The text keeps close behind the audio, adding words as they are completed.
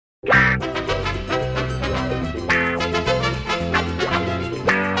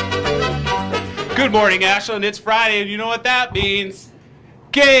Good morning, Ashland. It's Friday, and you know what that means.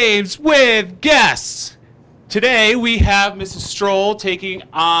 Games with guests. Today we have Mrs. Strole taking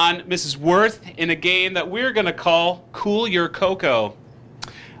on Mrs. Wirth in a game that we're going to call Your CoCo.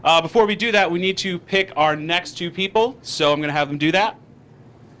 Before we do that, we need to pick our next two people, so I'm going to have them do that.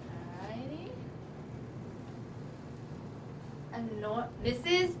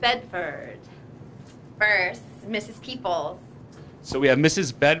 Mrs. Bedford versus Mrs. Peoples. So we have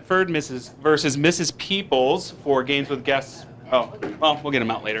Mrs. Bedford versus Mrs. Peoples for games with guests. Oh, well, we'll get them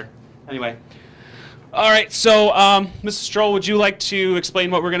out later. Anyway. All right, so Mrs. Strole, would you like to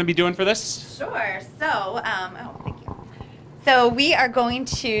explain what we're going to be doing for this? Sure. So, thank you. So we are going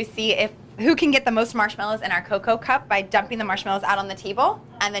to see who can get the most marshmallows in our cocoa cup by dumping the marshmallows out on the table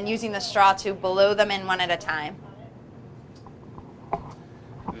and then using the straw to blow them in one at a time.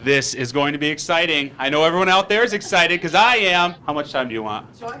 This is going to be exciting. I know everyone out there is excited because I am. How much time do you want?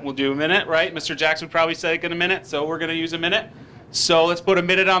 Sure. We'll do a minute, right? Mr. Jackson would probably say in a minute, so we're going to use a minute. So let's put a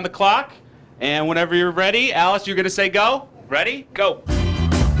minute on the clock. And whenever you're ready, Alice, you're going to say go. Ready? Go.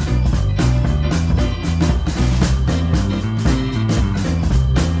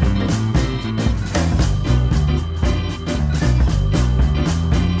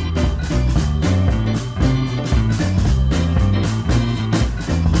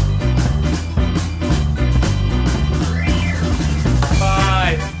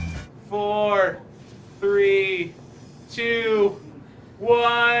 Three, two,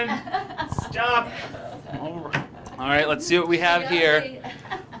 one, stop. All right, let's see what we have here.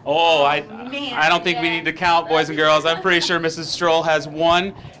 Oh, I don't think we need to count, boys and girls. I'm pretty sure Mrs. Strole has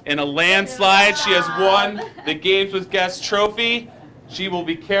won in a landslide. She has won the Games with Guests trophy. She will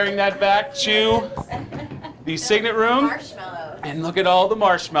be carrying that back to the Signet Room. Marshmallows. And look at all the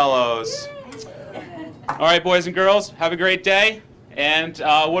marshmallows. All right, boys and girls, have a great day. And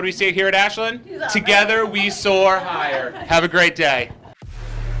what do we say here at Ashland? Together we soar higher. Have a great day.